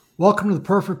Welcome to the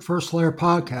Perfect First Layer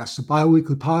Podcast, a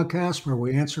bi-weekly podcast where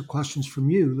we answer questions from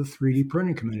you, the 3D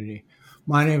printing community.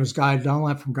 My name is Guy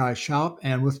Dunlap from Guy's Shop,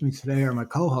 and with me today are my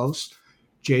co-hosts,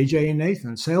 JJ and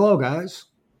Nathan. Say hello, guys.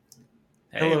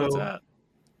 Hey, hello. What's up?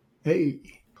 Hey,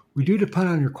 we do depend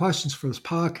on your questions for this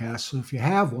podcast, so if you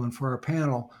have one for our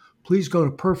panel, please go to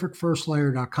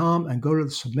perfectfirstlayer.com and go to the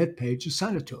submit page to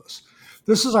send it to us.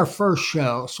 This is our first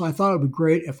show, so I thought it would be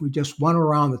great if we just went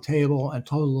around the table and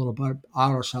told a little bit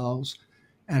about ourselves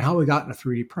and how we got into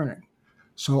 3D printing.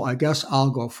 So I guess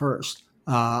I'll go first.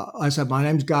 I said, my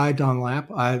name's Guy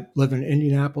Dunlap. I live in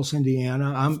Indianapolis,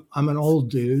 Indiana. I'm an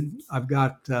old dude. I've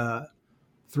got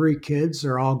 3 kids.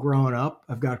 They're all grown up.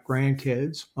 I've got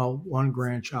grandkids. Well, one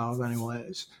grandchild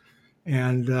anyways.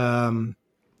 And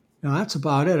that's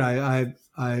about it.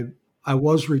 I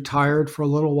was retired for a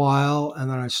little while, and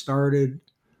then I started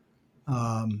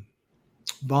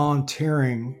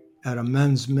volunteering at a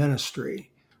men's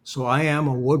ministry. So I am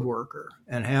a woodworker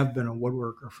and have been a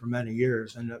woodworker for many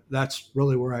years. And that's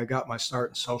really where I got my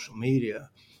start in social media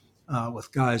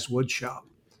with Guy's Wood Shop.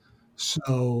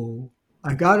 So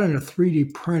I got into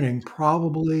 3D printing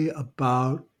probably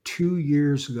about 2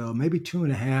 years ago, maybe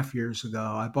 2.5 years ago.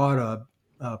 I bought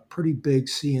a pretty big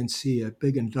CNC, a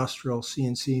big industrial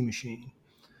CNC machine.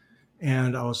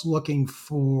 And I was looking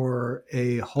for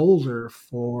a holder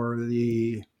for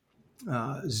the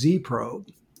Z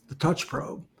probe, the touch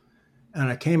probe. And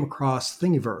I came across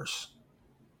Thingiverse,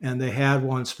 and they had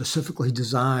one specifically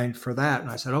designed for that. And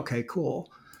I said, okay,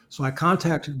 cool. So I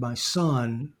contacted my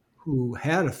son who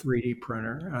had a 3D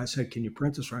printer. And I said, can you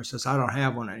print this for me? He says, I don't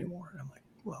have one anymore. And I'm like,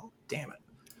 well, damn it.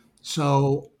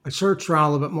 So I searched around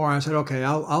a little bit more. I said, okay,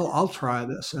 I'll try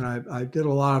this. And I did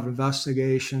a lot of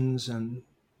investigations and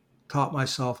taught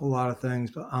myself a lot of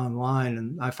things online.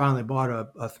 And I finally bought a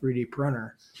 3D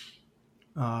printer,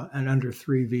 an under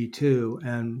 3V2.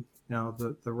 And,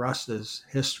 the rest is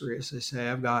history, as they say.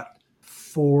 I've got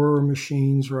 4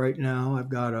 machines right now. I've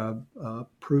got a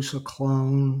Prusa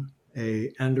clone,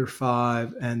 a Ender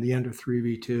 5, and the Ender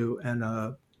 3V2, and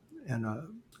a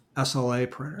SLA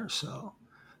printer. So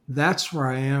that's where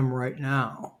I am right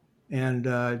now. And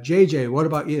JJ, what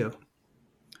about you?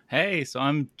 Hey, so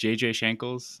I'm JJ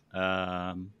Shankles,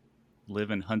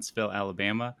 live in Huntsville,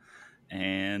 Alabama,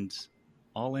 and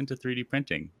all into 3D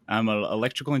printing. I'm an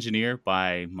electrical engineer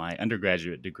by my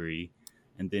undergraduate degree,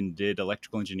 and then did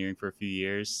electrical engineering for a few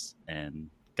years and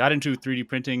got into 3D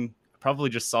printing. Probably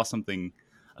just saw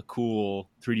a cool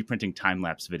 3D printing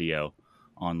time-lapse video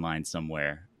online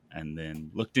somewhere, and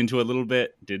then looked into it a little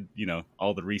bit, did,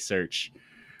 all the research.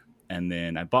 And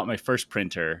then I bought my first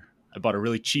printer. I bought a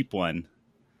really cheap one.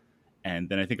 And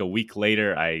then I think a week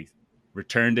later, I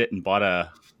returned it and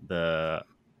bought the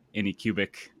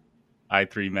Anycubic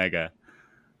i3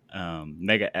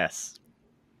 Mega S,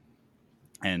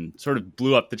 and sort of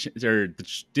blew up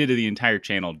did the entire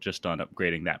channel just on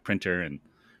upgrading that printer and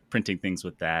printing things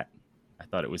with that. I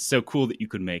thought it was so cool that you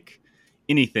could make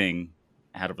anything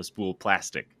out of a spool of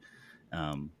plastic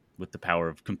with the power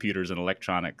of computers and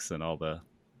electronics and all the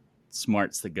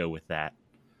smarts that go with that.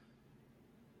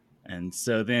 And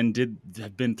so then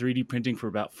have been 3D printing for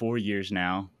about 4 years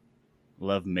now.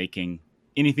 Love making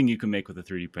anything you can make with a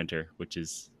 3D printer, which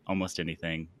is almost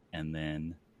anything. And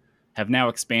then have now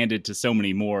expanded to so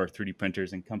many more 3D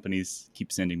printers, and companies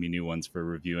keep sending me new ones for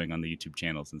reviewing on the YouTube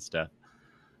channels and stuff.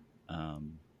 How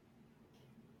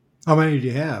many do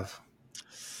you have?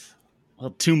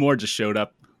 Well, 2 more just showed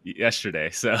up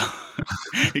yesterday, so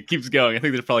it keeps going. I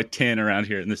think there's probably 10 around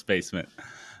here in this basement.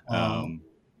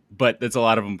 But that's a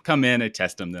lot of them come in, I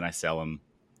test them, then I sell them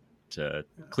to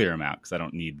clear them out because I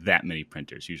don't need that many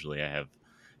printers. Usually I have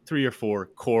 3 or 4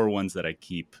 core ones that I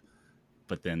keep,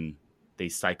 but then they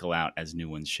cycle out as new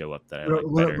ones show up that I like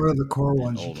better. What are the core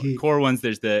ones you keep? Core ones,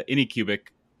 there's the Anycubic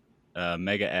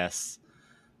Mega S,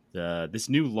 this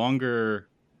new longer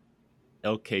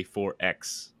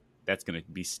LK4X that's going to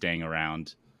be staying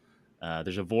around.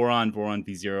 There's a Voron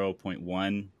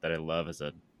V0.1 that I love as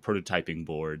a prototyping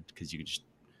board because you can just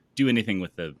do anything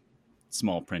with a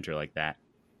small printer like that.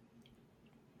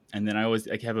 And then I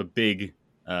have a big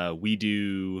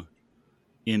WeDo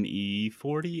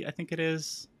ME40, I think it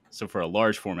is. So for a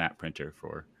large format printer,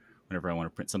 for whenever I want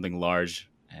to print something large,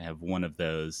 I have one of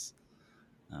those.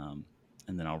 And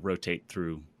then I'll rotate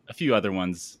through a few other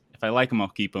ones. If I like them, I'll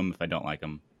keep them. If I don't like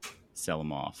them, sell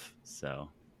them off. So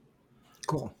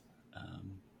cool.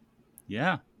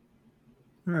 Yeah.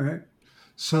 All right.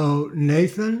 So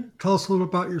Nathan, tell us a little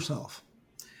about yourself.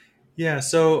 Yeah,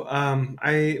 so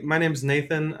my name's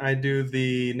Nathan. I do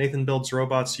the Nathan Builds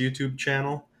Robots YouTube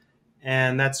channel,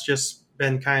 and that's just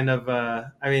been kind of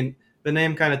the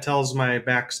name kind of tells my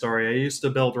backstory. I used to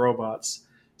build robots.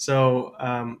 So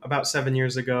about 7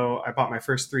 years ago, I bought my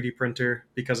first 3D printer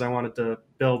because I wanted to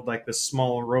build like this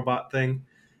small robot thing.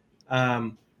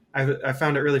 Um, I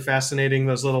found it really fascinating.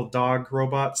 Those little dog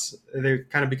robots, they're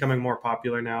kind of becoming more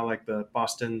popular now, like the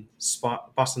Boston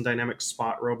Dynamics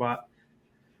Spot robot.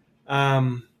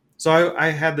 Um, so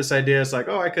I had this idea. It's like,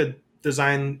 oh, I could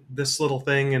design this little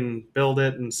thing and build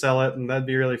it and sell it, and that'd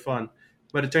be really fun.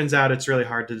 But it turns out it's really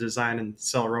hard to design and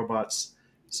sell robots.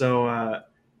 So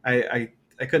I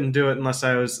couldn't do it unless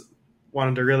I was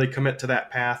wanted to really commit to that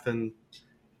path and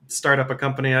start up a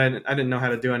company. I didn't know how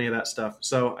to do any of that stuff.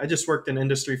 So I just worked in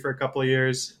industry for a couple of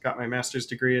years, got my master's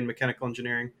degree in mechanical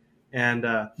engineering, and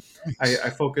I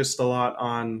Nice. focused a lot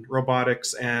on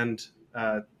robotics and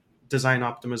design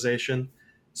optimization.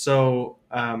 So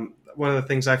one of the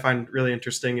things I find really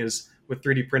interesting is with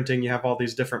 3D printing, you have all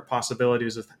these different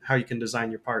possibilities of how you can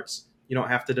design your parts. You don't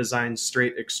have to design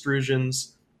straight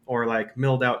extrusions or like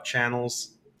milled out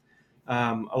channels.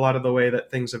 A lot of the way that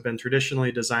things have been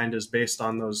traditionally designed is based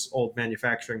on those old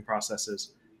manufacturing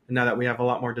processes. And now that we have a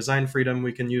lot more design freedom,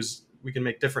 we can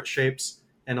make different shapes,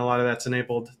 and a lot of that's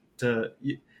enabled to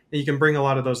you can bring a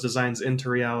lot of those designs into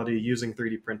reality using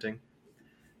 3D printing.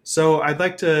 So I'd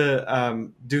like to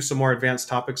do some more advanced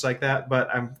topics like that, but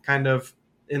I'm kind of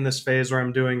in this phase where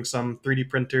I'm doing some 3D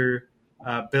printer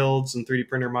builds and 3D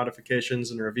printer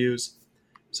modifications and reviews.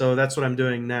 So that's what I'm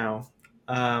doing now.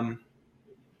 Um,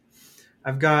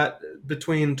 I've got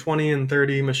between 20 and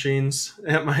 30 machines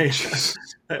at my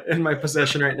in my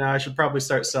possession right now. I should probably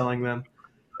start selling them.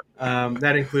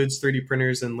 That includes 3D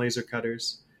printers and laser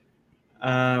cutters.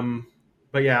 Um,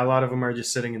 but yeah, a lot of them are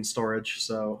just sitting in storage,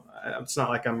 so it's not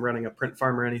like I'm running a print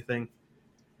farm or anything.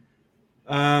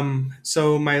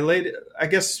 So I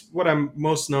guess what I'm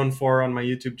most known for on my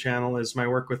YouTube channel is my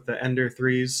work with the Ender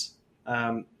 3s.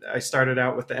 I started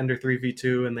out with the Ender 3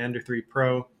 V2 and the Ender 3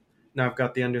 Pro. Now I've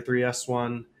got the Ender 3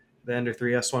 S1, the Ender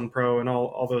 3 S1 Pro, and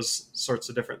all those sorts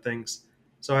of different things.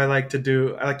 So I like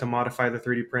to modify the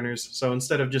 3D printers. So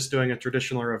instead of just doing a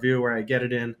traditional review where I get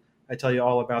it in, I tell you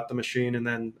all about the machine, and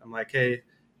then I'm like, hey,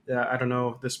 I don't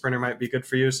know, this printer might be good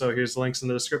for you, so here's the links in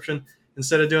the description.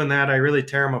 Instead of doing that, I really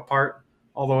tear them apart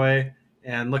all the way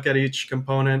and look at each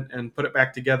component and put it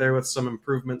back together with some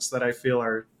improvements that I feel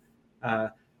are, uh,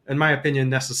 in my opinion,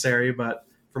 necessary. But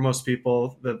for most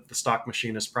people, the stock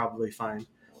machine is probably fine.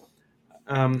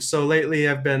 So lately,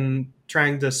 I've been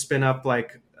trying to spin up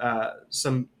like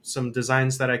some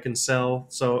designs that I can sell,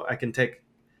 so I can take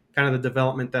kind of the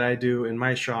development that I do in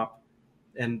my shop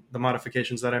and the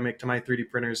modifications that I make to my 3D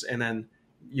printers, and then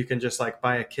you can just like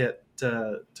buy a kit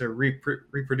to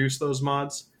reproduce those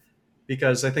mods,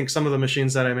 because I think some of the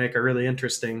machines that I make are really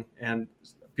interesting and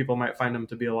people might find them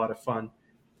to be a lot of fun.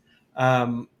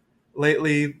 Um,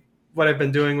 Lately, what I've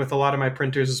been doing with a lot of my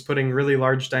printers is putting really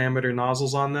large diameter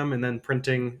nozzles on them and then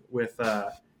printing with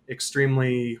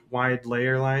extremely wide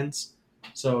layer lines.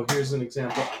 So here's an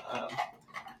example.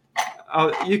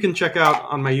 You can check out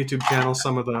on my YouTube channel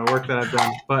some of the work that I've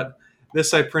done, but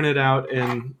this I printed out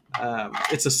in,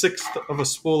 it's a sixth of a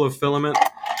spool of filament,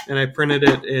 and I printed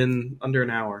it in under an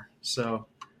hour. So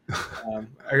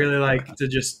I really like to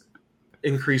just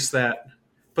increase that,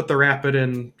 put the rapid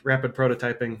in rapid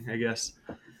prototyping, I guess.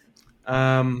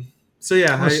 So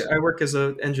yeah, Plus, I work as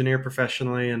an engineer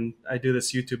professionally, and I do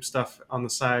this YouTube stuff on the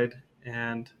side,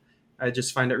 and I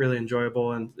just find it really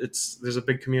enjoyable, and there's a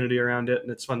big community around it,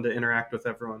 and it's fun to interact with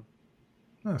everyone.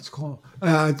 that's cool.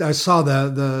 I saw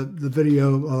the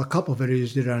video, well, a couple of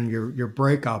videos you did on your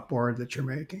breakout board that you're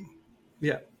making.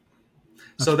 Yeah.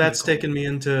 That's So pretty that's cool. taken me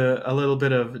into a little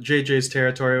bit of JJ's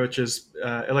territory, which is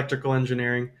electrical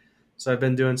engineering. So I've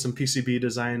been doing some PCB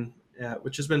design,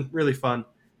 which has been really fun.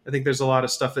 I think there's a lot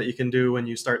of stuff that you can do when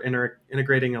you start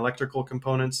integrating electrical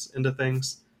components into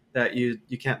things that you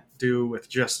can't do with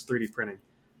just 3D printing.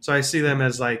 So I see them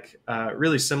as like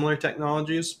really similar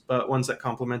technologies, but ones that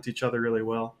complement each other really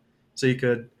well. So you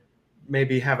could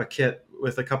maybe have a kit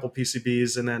with a couple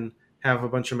PCBs and then have a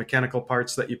bunch of mechanical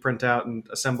parts that you print out and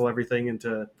assemble everything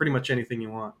into pretty much anything you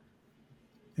want.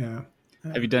 Yeah.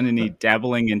 Have Yeah. you done any But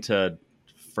dabbling into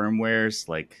firmwares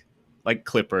like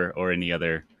Clipper or any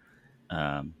other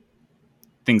um,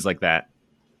 things like that?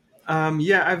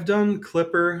 Yeah, I've done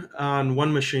Clipper on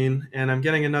one machine, and I'm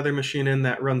getting another machine in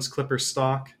that runs Clipper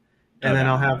stock, and then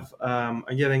Okay. I'm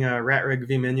getting a RatRig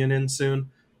V Minion in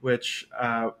soon, which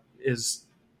is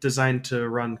designed to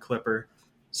run Clipper.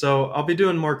 So I'll be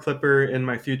doing more Clipper in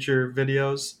my future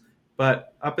videos,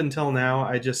 but up until now,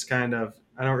 I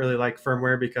don't really like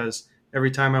firmware because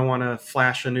every time I want to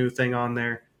flash a new thing on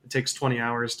there, it takes 20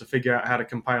 hours to figure out how to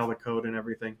compile the code and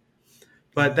everything.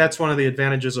 But that's one of the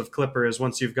advantages of Clipper is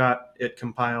once you've got it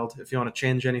compiled, if you want to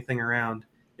change anything around,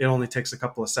 it only takes a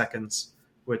couple of seconds.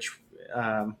 Which,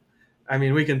 I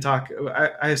mean, we can talk.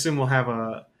 I assume we'll have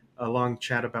a long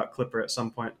chat about Clipper at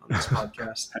some point on this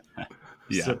podcast.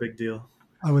 It's Yeah. a big deal.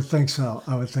 I would think so.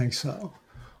 I would think so.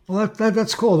 Well,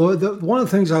 that's cool. One of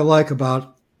the things I like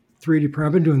about 3D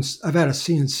print, I've had a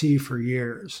CNC for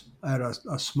years. I had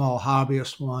a small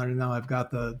hobbyist one, and now I've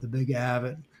got the big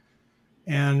Avid.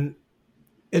 And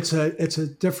it's a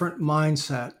different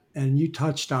mindset. And you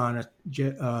touched on it,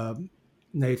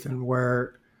 Nathan,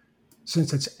 where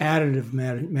since it's additive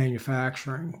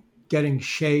manufacturing, getting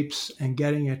shapes and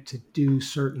getting it to do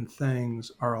certain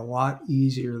things are a lot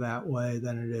easier that way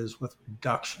than it is with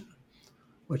reduction,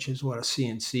 which is what a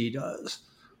CNC does.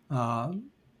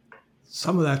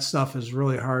 Some of that stuff is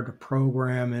really hard to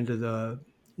program into the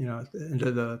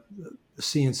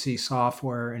CNC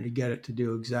software and to get it to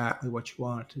do exactly what you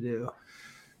want it to do.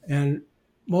 And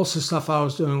most of the stuff I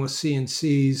was doing with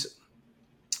CNCs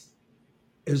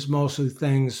is mostly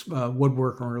things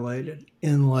woodworking related,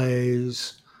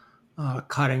 inlays,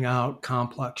 cutting out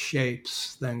complex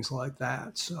shapes, things like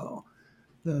that. So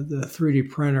the 3D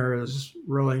printer is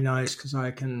really nice because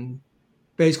I can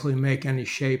basically make any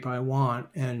shape I want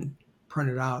and print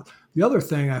it out. The other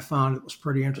thing I found that was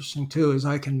pretty interesting too is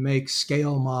I can make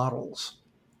scale models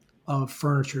of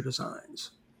furniture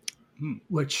designs,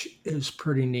 which is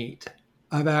pretty neat.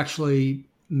 I've actually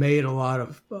made a lot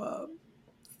of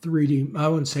 3D, I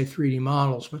wouldn't say 3D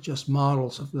models, but just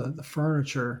models of the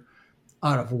furniture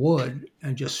out of wood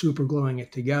and just super gluing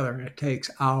it together. And it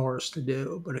takes hours to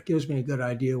do, but it gives me a good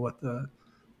idea what the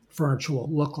furniture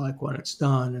will look like when it's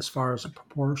done as far as the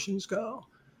proportions go.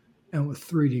 And with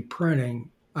 3D printing,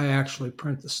 I actually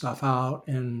print the stuff out,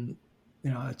 and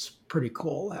it's pretty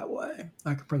cool that way.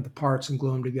 I can print the parts and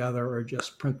glue them together or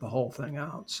just print the whole thing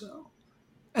out. So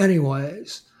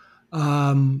anyways,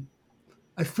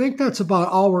 I think that's about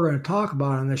all we're going to talk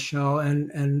about on this show.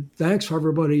 And thanks for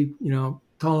everybody,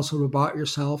 telling us a little about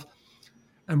yourself.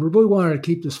 And we really wanted to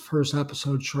keep this first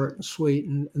episode short and sweet.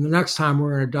 And the next time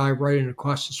we're going to dive right into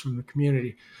questions from the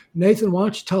community. Nathan, why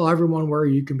don't you tell everyone where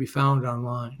you can be found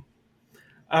online?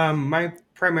 My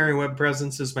primary web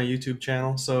presence is my YouTube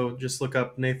channel. So just look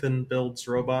up Nathan Builds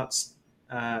Robots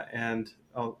and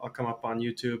I'll come up on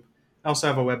YouTube. I also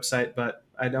have a website, but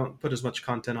I don't put as much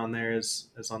content on there as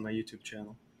on my YouTube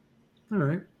channel. All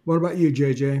right. What about you,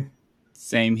 JJ?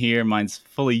 Same here. Mine's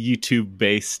fully YouTube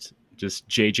based. Just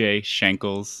JJ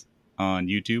Shankles on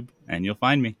YouTube, and you'll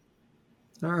find me.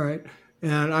 All right.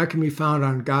 And I can be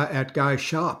found at Guy's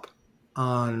Shop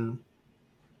on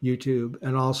YouTube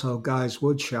and also Guy's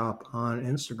Wood Shop on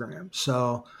Instagram.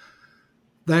 So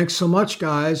thanks so much,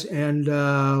 guys. And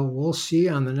we'll see you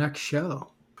on the next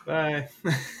show. Bye.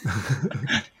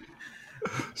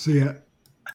 See ya.